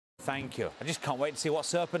Thank you. I just can't wait to see what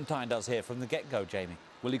Serpentine does here from the get-go, Jamie.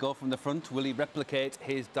 Will he go from the front? Will he replicate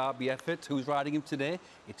his Derby effort? Who's riding him today?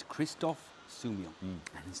 It's Christophe Soumillon.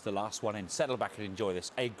 And it's the last one in. Settle back and enjoy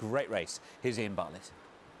this. A great race. Here's Ian Bartlett.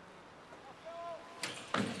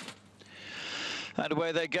 And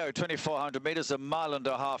away they go, 2,400 metres, a mile and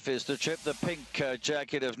a half is the trip. The pink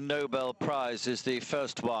jacket of Nobel Prize is the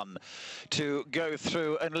first one to go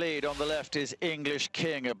through and lead. On the left is English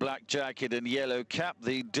King, a black jacket and yellow cap.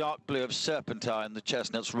 The dark blue of Serpentine, the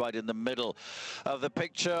chestnuts right in the middle of the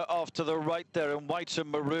picture. Off to the right there in white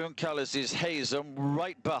and maroon colours is Hazem.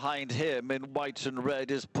 Right behind him in white and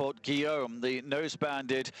red is Port Guillaume, the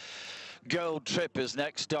nose-banded Gold Trip is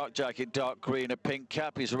next, dark jacket, dark green, a pink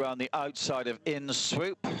cap. He's around the outside of In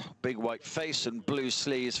Swoop, big white face and blue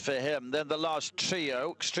sleeves for him. Then the last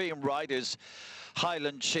trio, extreme right, is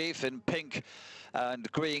Highland Chief in pink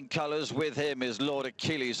and green colours. With him is Lord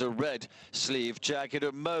Achilles, a red sleeve jacket,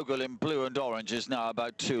 and Mogul in blue and orange is now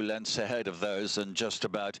about 2 lengths ahead of those and just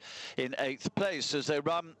about in 8th place as they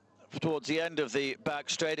run towards the end of the back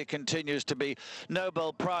straight. It continues to be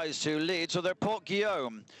Nobel Prize who leads. So they're Port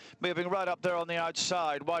Guillaume moving right up there on the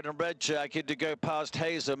outside, white and red jacket, to go past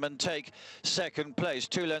Hazem and take 2nd place.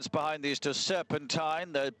 2 lengths behind these to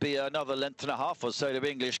Serpentine. There'd be another length and a half or so to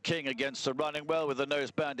English King against the running well, with the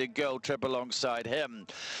nose-banded Gold Trip alongside him.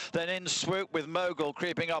 Then In Swoop with Mogul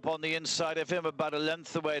creeping up on the inside of him, about a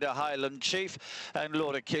length away to Highland Chief, and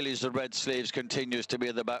Lord Achilles, the red sleeves, continues to be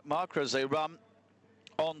at the back marker as they run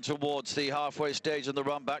on towards the halfway stage and the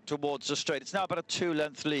run back towards the straight. It's now about a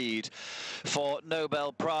 2-length lead for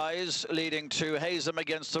Nobel Prize, leading to Hazem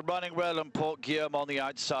against the running rail and Port Guillaume on the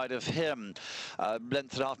outside of him.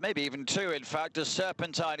 Length and a half, maybe even 2 in fact, as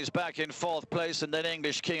Serpentine is back in 4th place, and then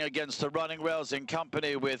English King against the running rails in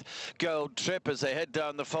company with Gold Trip as they head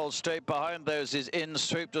down the full straight. Behind those is In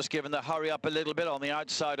Swoop, just given the hurry up a little bit on the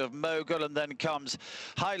outside of Mogul, and then comes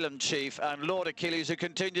Highland Chief and Lord Achilles, who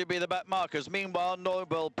continue to be the back markers. Meanwhile,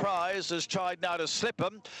 Nobel Prize has tried now to slip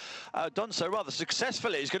them, done so rather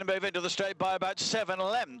successfully. He's going to move into the straight by about 7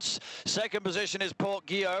 lengths. 2nd position is Port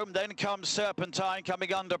Guillaume, then comes Serpentine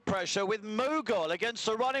coming under pressure, with Mogul against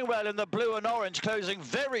the running rail in the blue and orange, closing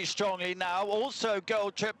very strongly now. Also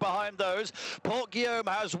Gold Trip behind those. Port Guillaume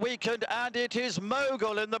has weakened, and it is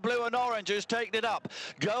Mogul in the blue and orange who's taken it up.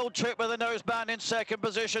 Gold Trip with a noseband in 2nd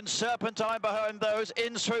position, Serpentine behind those.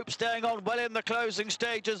 In Swoop staying on well in the closing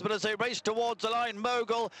stages, but as they race towards the line,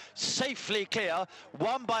 Mogul safely clear,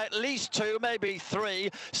 won by at least 2, maybe 3.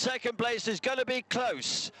 2nd place is going to be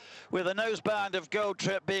close, with a noseband of Gold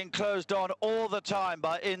Trip being closed on all the time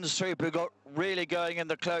by In Swoop, who got really going in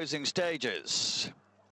the closing stages.